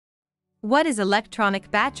What is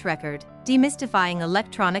electronic batch record? Demystifying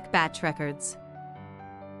electronic batch records.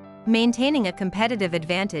 Maintaining a competitive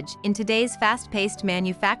advantage in today's fast-paced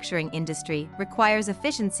manufacturing industry requires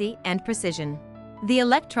efficiency and precision. The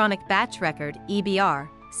electronic batch record (EBR)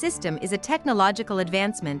 system is a technological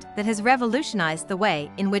advancement that has revolutionized the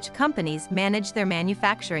way in which companies manage their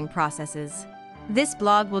manufacturing processes. This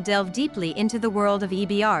blog will delve deeply into the world of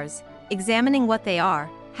EBRs, examining what they are,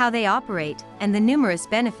 how they operate, and the numerous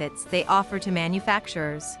benefits they offer to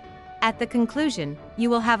manufacturers. At the conclusion, you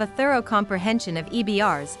will have a thorough comprehension of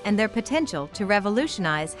EBRs and their potential to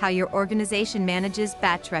revolutionize how your organization manages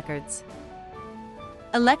batch records.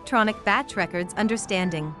 Electronic batch records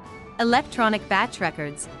understanding. Electronic batch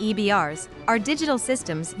records, EBRs, are digital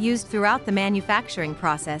systems used throughout the manufacturing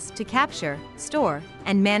process to capture, store,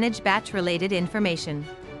 and manage batch-related information.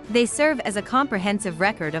 They serve as a comprehensive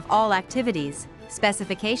record of all activities,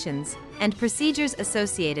 specifications, and procedures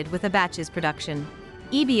associated with a batch's production.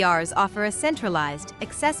 EBRs offer a centralized,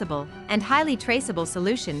 accessible, and highly traceable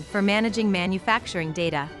solution for managing manufacturing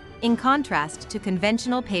data, in contrast to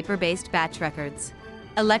conventional paper-based batch records.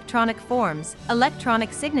 Electronic forms,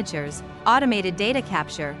 electronic signatures, automated data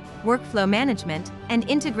capture, workflow management, and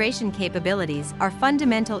integration capabilities are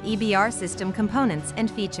fundamental EBR system components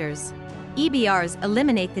and features. EBRs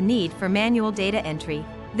eliminate the need for manual data entry,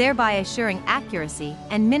 thereby assuring accuracy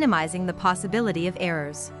and minimizing the possibility of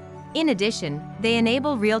errors. In addition, they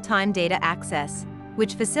enable real-time data access,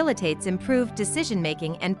 which facilitates improved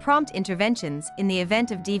decision-making and prompt interventions in the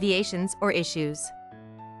event of deviations or issues.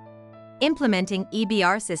 Implementing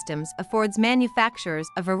EBR systems affords manufacturers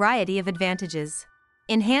a variety of advantages.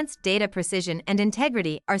 Enhanced data precision and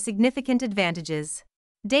integrity are significant advantages.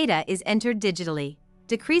 Data is entered digitally,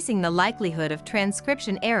 decreasing the likelihood of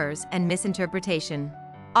transcription errors and misinterpretation.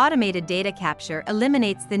 Automated data capture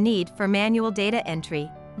eliminates the need for manual data entry,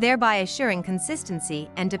 thereby assuring consistency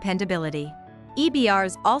and dependability.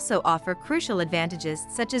 EBRs also offer crucial advantages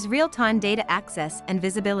such as real-time data access and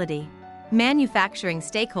visibility. Manufacturing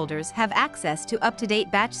stakeholders have access to up-to-date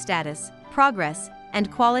batch status, progress, and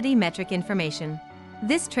quality metric information.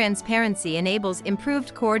 This transparency enables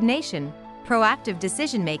improved coordination, proactive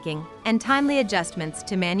decision-making, and timely adjustments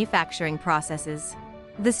to manufacturing processes.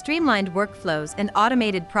 The streamlined workflows and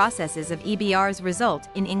automated processes of EBRs result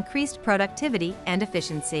in increased productivity and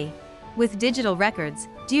efficiency. With digital records,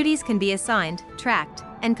 duties can be assigned, tracked,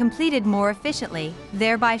 and completed more efficiently,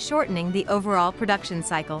 thereby shortening the overall production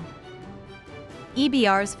cycle.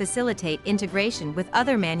 EBRs facilitate integration with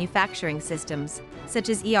other manufacturing systems, such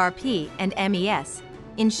as ERP and MES,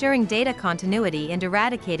 ensuring data continuity and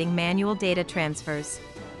eradicating manual data transfers.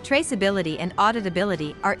 Traceability and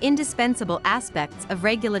auditability are indispensable aspects of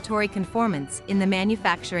regulatory conformance in the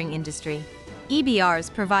manufacturing industry.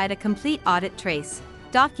 EBRs provide a complete audit trace,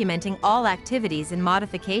 documenting all activities and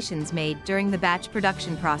modifications made during the batch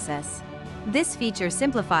production process. This feature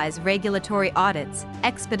simplifies regulatory audits,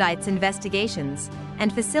 expedites investigations,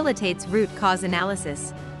 and facilitates root cause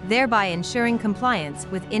analysis, thereby ensuring compliance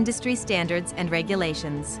with industry standards and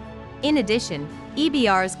regulations. In addition,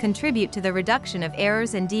 EBRs contribute to the reduction of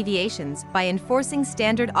errors and deviations by enforcing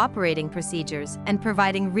standard operating procedures and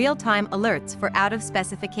providing real-time alerts for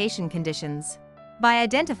out-of-specification conditions. By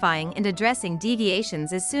identifying and addressing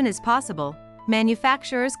deviations as soon as possible,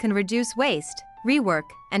 manufacturers can reduce waste, rework,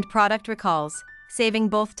 and product recalls, saving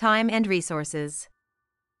both time and resources.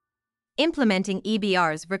 Implementing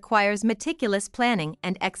EBRs requires meticulous planning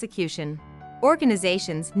and execution.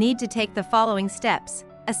 Organizations need to take the following steps.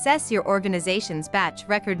 Assess your organization's batch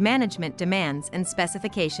record management demands and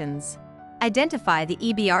specifications. Identify the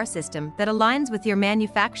EBR system that aligns with your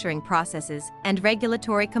manufacturing processes and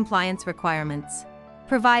regulatory compliance requirements.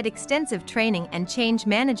 Provide extensive training and change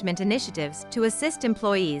management initiatives to assist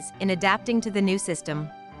employees in adapting to the new system.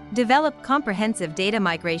 Develop comprehensive data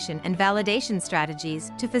migration and validation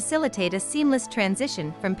strategies to facilitate a seamless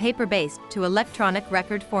transition from paper-based to electronic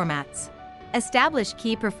record formats. Establish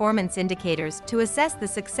key performance indicators to assess the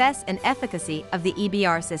success and efficacy of the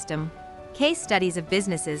EBR system. Case studies of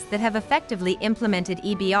businesses that have effectively implemented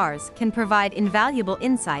EBRs can provide invaluable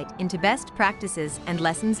insight into best practices and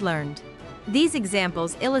lessons learned. These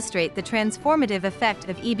examples illustrate the transformative effect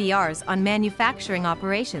of EBRs on manufacturing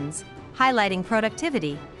operations, highlighting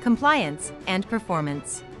productivity, compliance, and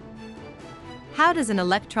performance. How does an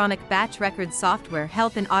electronic batch record software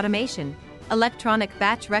help in automation? Electronic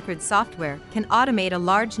batch record software can automate a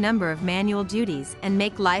large number of manual duties and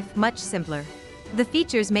make life much simpler. The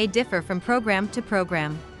features may differ from program to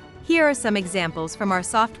program. Here are some examples from our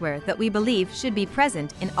software that we believe should be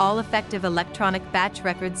present in all effective electronic batch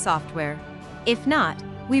record software. If not,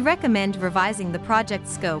 We recommend revising the project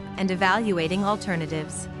scope and evaluating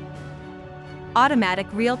alternatives. Automatic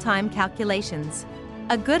real-time calculations.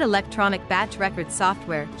 A good electronic batch record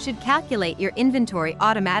software should calculate your inventory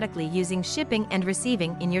automatically using shipping and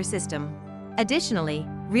receiving in your system. Additionally,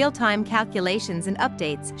 real-time calculations and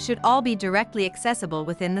updates should all be directly accessible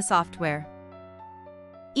within the software.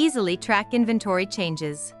 Easily track inventory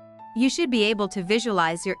changes. You should be able to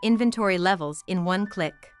visualize your inventory levels in one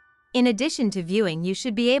click. In addition to viewing, you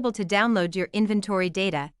should be able to download your inventory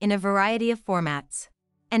data in a variety of formats.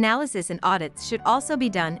 Analysis and audits should also be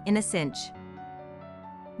done in a cinch.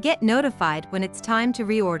 Get notified when it's time to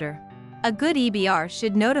reorder. A good EBR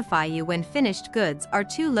should notify you when finished goods are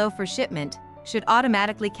too low for shipment, should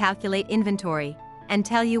automatically calculate inventory, and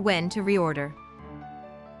tell you when to reorder.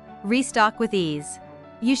 Restock with ease.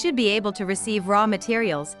 You should be able to receive raw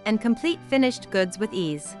materials and complete finished goods with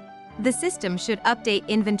ease. The system should update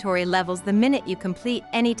inventory levels the minute you complete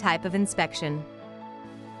any type of inspection.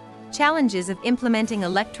 Challenges of implementing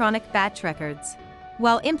electronic batch records.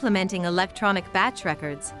 While implementing electronic batch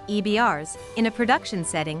records, EBRs, in a production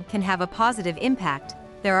setting can have a positive impact,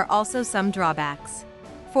 there are also some drawbacks.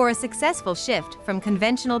 For a successful shift from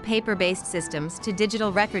conventional paper-based systems to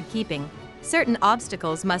digital record keeping, certain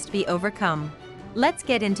obstacles must be overcome. Let's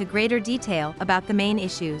get into greater detail about the main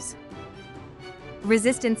issues.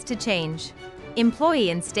 Resistance to change.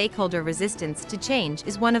 Employee and stakeholder resistance to change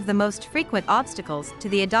is one of the most frequent obstacles to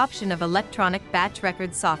the adoption of electronic batch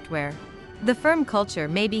record software. The firm culture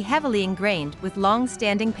may be heavily ingrained with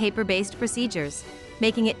long-standing paper-based procedures,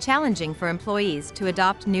 making it challenging for employees to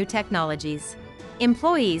adopt new technologies.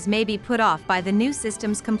 Employees may be put off by the new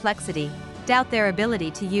system's complexity, doubt their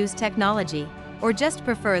ability to use technology, or just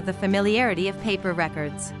prefer the familiarity of paper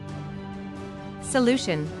records.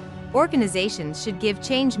 Solution. Organizations should give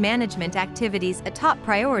change management activities a top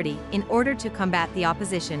priority in order to combat the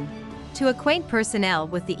opposition. To acquaint personnel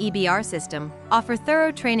with the EBR system, offer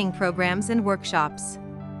thorough training programs and workshops.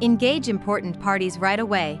 Engage important parties right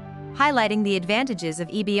away, highlighting the advantages of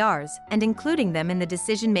EBRs and including them in the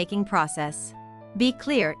decision-making process. Be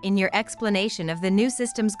clear in your explanation of the new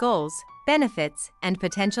system's goals, benefits, and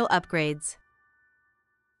potential upgrades.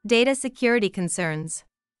 Data security concerns.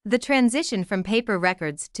 The transition from paper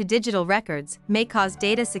records to digital records may cause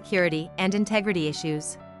data security and integrity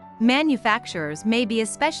issues. Manufacturers may be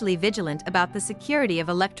especially vigilant about the security of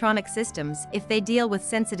electronic systems if they deal with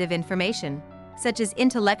sensitive information, such as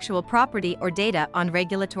intellectual property or data on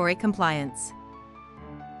regulatory compliance.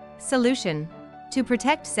 Solution. To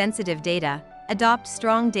protect sensitive data, adopt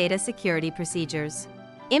strong data security procedures.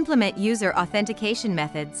 Implement user authentication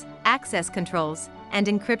methods, access controls, and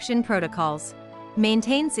encryption protocols.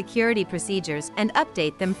 Maintain security procedures and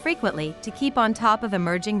update them frequently to keep on top of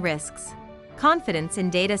emerging risks. Confidence in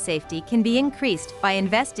data safety can be increased by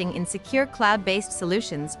investing in secure cloud-based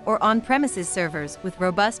solutions or on-premises servers with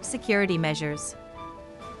robust security measures.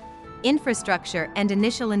 Infrastructure and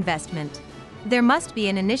initial investment. There must be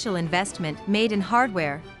an initial investment made in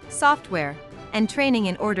hardware, software, and training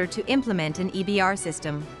in order to implement an EBR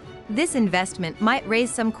system. This investment might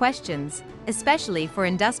raise some questions, especially for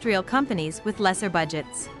industrial companies with lesser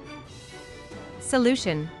budgets.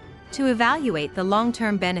 Solution. To evaluate the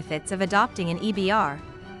long-term benefits of adopting an EBR,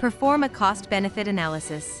 perform a cost-benefit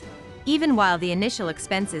analysis. Even while the initial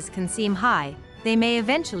expenses can seem high, they may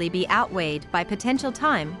eventually be outweighed by potential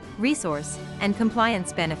time, resource, and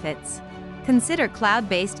compliance benefits. Consider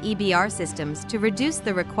cloud-based EBR systems to reduce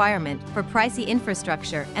the requirement for pricey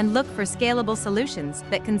infrastructure and look for scalable solutions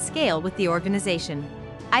that can scale with the organization.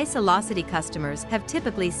 Isolocity customers have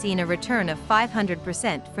typically seen a return of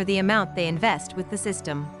 500% for the amount they invest with the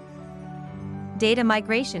system. Data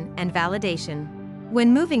migration and validation.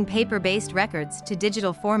 When moving paper-based records to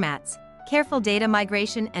digital formats, careful data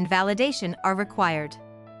migration and validation are required.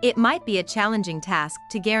 It might be a challenging task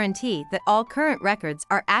to guarantee that all current records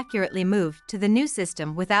are accurately moved to the new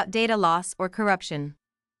system without data loss or corruption.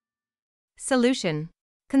 Solution.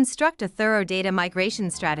 Construct a thorough data migration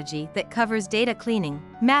strategy that covers data cleaning,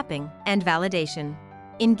 mapping, and validation.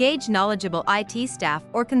 Engage knowledgeable IT staff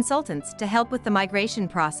or consultants to help with the migration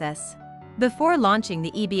process. Before launching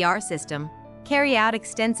the EBR system, carry out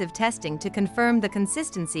extensive testing to confirm the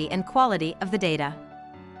consistency and quality of the data.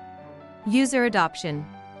 User adoption.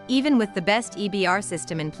 Even with the best EBR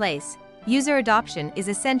system in place, user adoption is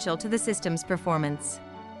essential to the system's performance.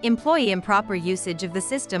 Employee improper usage of the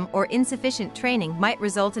system or insufficient training might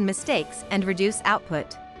result in mistakes and reduce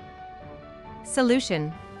output.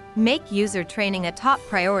 Solution. Make user training a top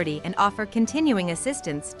priority and offer continuing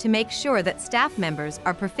assistance to make sure that staff members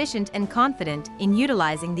are proficient and confident in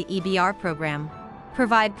utilizing the EBR program.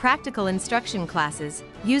 provide practical instruction classes,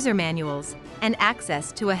 user manuals, and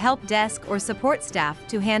access to a help desk or support staff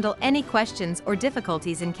to handle any questions or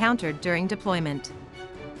difficulties encountered during deployment.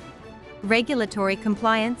 Regulatory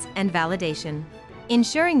compliance and validation.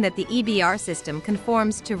 Ensuring that the EBR system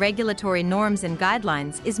conforms to regulatory norms and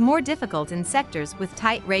guidelines is more difficult in sectors with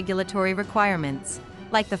tight regulatory requirements,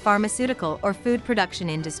 like the pharmaceutical or food production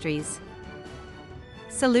industries.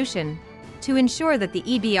 Solution: to ensure that the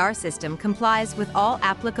EBR system complies with all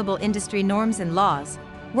applicable industry norms and laws,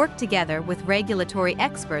 work together with regulatory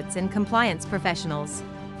experts and compliance professionals.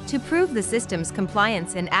 To prove the system's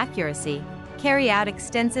compliance and accuracy, carry out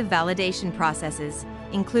extensive validation processes,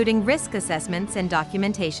 including risk assessments and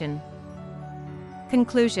documentation.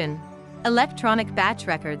 Conclusion: electronic batch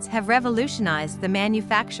records have revolutionized the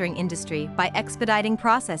manufacturing industry by expediting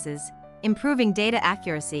processes, improving data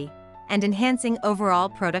accuracy, and enhancing overall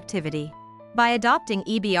productivity. By adopting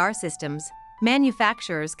EBR systems,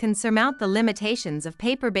 manufacturers can surmount the limitations of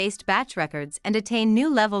paper-based batch records and attain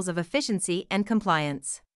new levels of efficiency and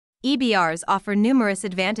compliance. EBRs offer numerous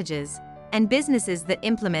advantages, and businesses that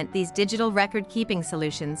implement these digital record-keeping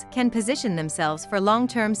solutions can position themselves for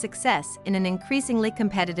long-term success in an increasingly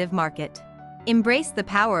competitive market. Embrace the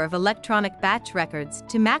power of electronic batch records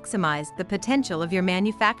to maximize the potential of your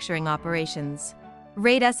manufacturing operations.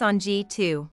 Rate us on G2.